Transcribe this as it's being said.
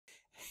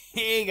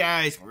Hey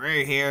guys,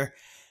 we're here,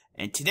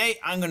 and today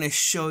I'm going to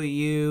show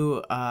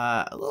you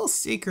a little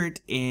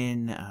secret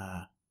in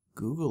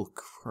Google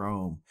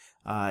Chrome.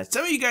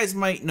 Some of you guys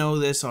might know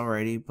this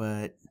already,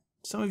 but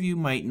some of you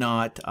might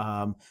not.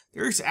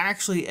 There's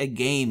actually a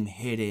game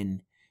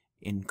hidden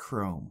in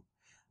Chrome,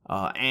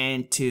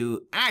 and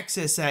to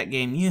access that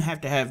game, you have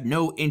to have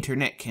no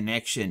internet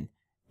connection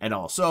at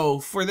all.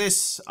 So for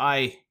this,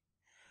 I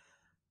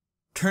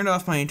turned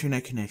off my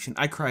internet connection.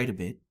 I cried a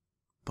bit,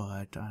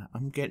 but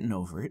I'm getting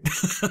over it.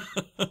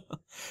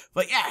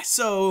 But yeah,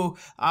 so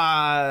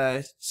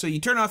you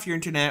turn off your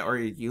internet or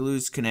you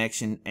lose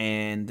connection,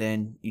 and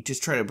then you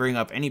just try to bring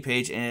up any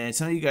page, and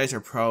some of you guys are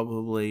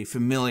probably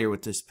familiar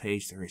with this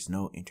page. There is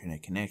no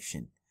internet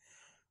connection.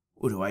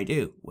 What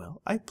do?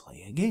 Well, I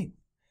play a game.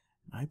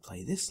 I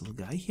play this little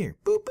guy here.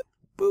 Boop,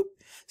 boop.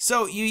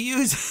 So you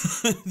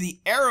use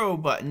the arrow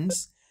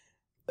buttons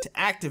to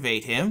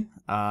activate him.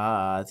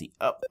 The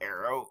up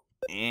arrow,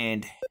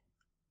 and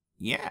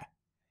yeah.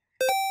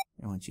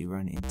 And once you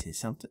run into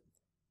something,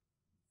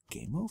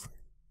 game over.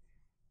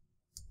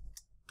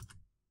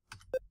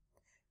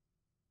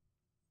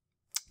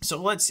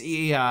 So let's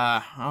see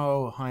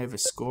how high of a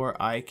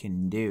score I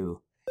can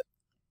do.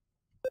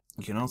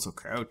 You can also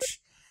crouch.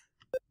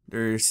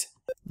 There's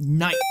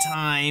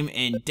nighttime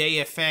and day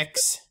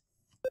effects.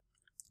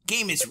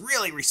 Game is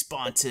really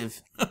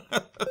responsive.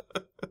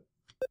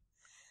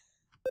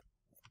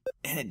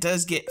 And it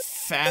does get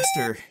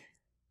faster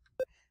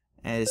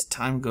as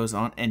time goes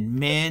on, and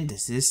man,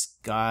 does this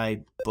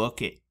guy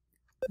book it.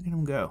 Look at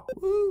him go.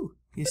 Woo!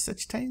 He has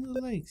such tiny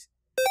little legs.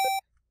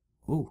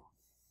 Ooh.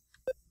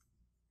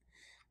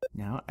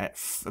 Now, at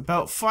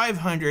about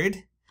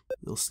 500,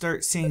 you'll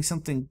start seeing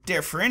something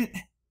different.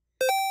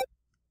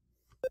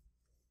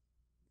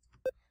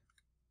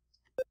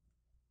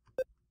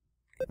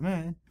 Come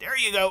on. There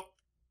you go.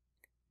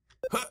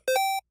 Huh.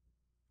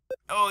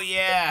 Oh,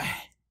 yeah.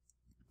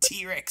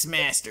 T-Rex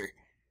Master.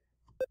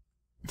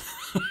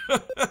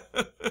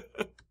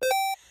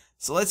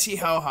 So let's see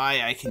how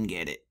high I can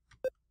get it.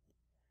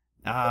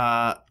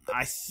 I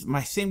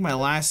think my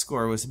last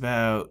score was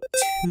about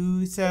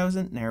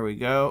 2,000. There we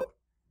go.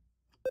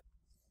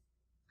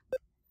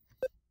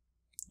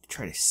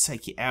 Try to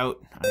psych you out.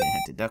 I didn't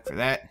have to duck for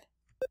that.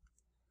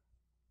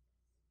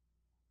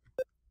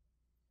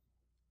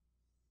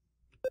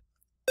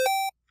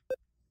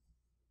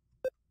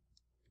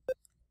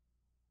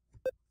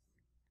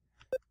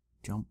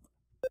 Jump.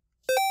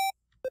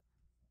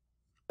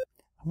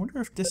 I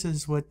wonder if this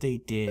is what they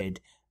did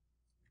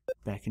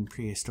back in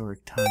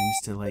prehistoric times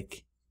to,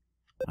 like,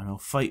 I don't know,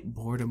 fight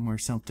boredom or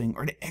something,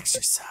 or to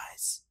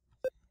exercise.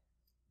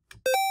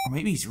 Or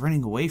maybe he's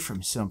running away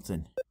from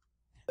something.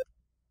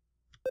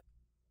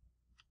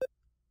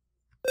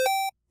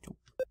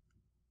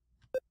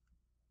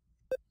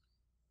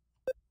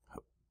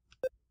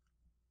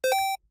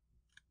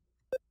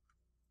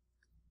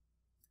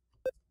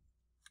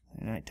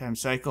 Nighttime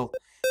cycle.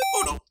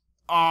 Oh no!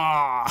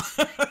 Ah!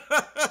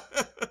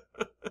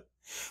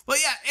 Well,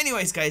 yeah,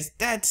 anyways, guys,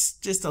 that's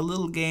just a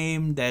little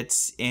game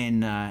that's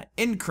in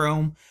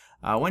Chrome.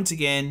 Once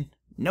again,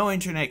 no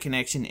internet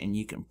connection, and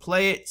you can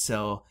play it,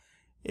 so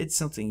it's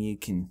something you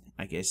can,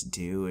 I guess,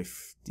 do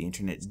if the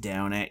internet's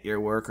down at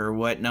your work or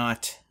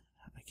whatnot.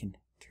 I can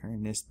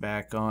turn this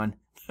back on.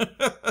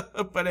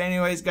 But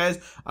anyways, guys,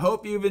 I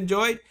hope you've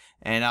enjoyed,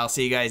 and I'll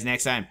see you guys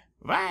next time.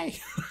 Bye!